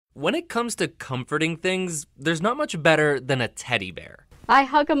When it comes to comforting things, there's not much better than a teddy bear. I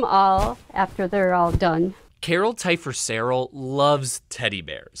hug them all after they're all done. Carol Teifer-Searl loves teddy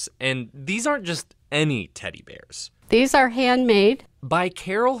bears, and these aren't just any teddy bears. These are handmade. By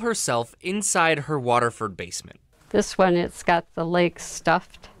Carol herself inside her Waterford basement. This one, it's got the legs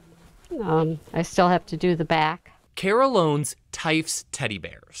stuffed. I still have to do the back. Carol owns Teif's teddy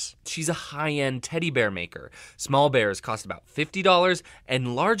bears. She's a high-end teddy bear maker. Small bears cost about $50,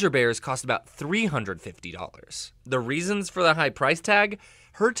 and larger bears cost about $350. The reasons for the high price tag?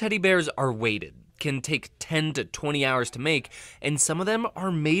 Her teddy bears are weighted, can take 10 to 20 hours to make, and some of them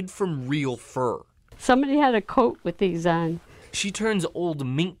are made from real fur. Somebody had a coat with these on. She turns old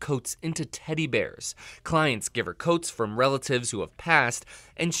mink coats into teddy bears. Clients give her coats from relatives who have passed,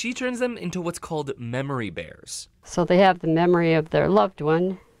 and she turns them into what's called memory bears. So they have the memory of their loved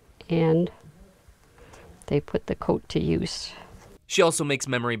one, and they put the coat to use. She also makes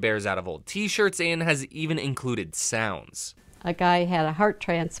memory bears out of old t-shirts and has even included sounds. A guy had a heart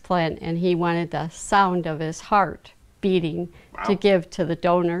transplant, and he wanted the sound of his heart beating to give to the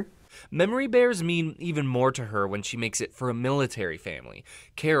donor. Memory bears mean even more to her when she makes it for a military family.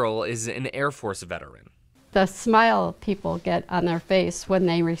 Carol is an Air Force veteran. The smile people get on their face when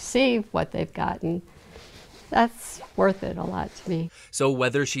they receive what they've gotten, that's worth it a lot to me. So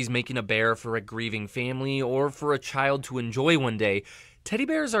whether she's making a bear for a grieving family or for a child to enjoy one day, teddy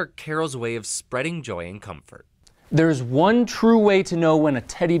bears are Carol's way of spreading joy and comfort. There's one true way to know when a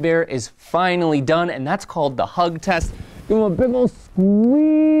teddy bear is finally done, and that's called the hug test. Give him a big old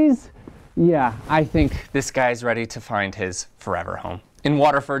squeeze. Yeah, I think this guy's ready to find his forever home. In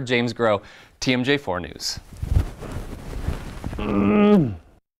Waterford, James Groh, TMJ4 News.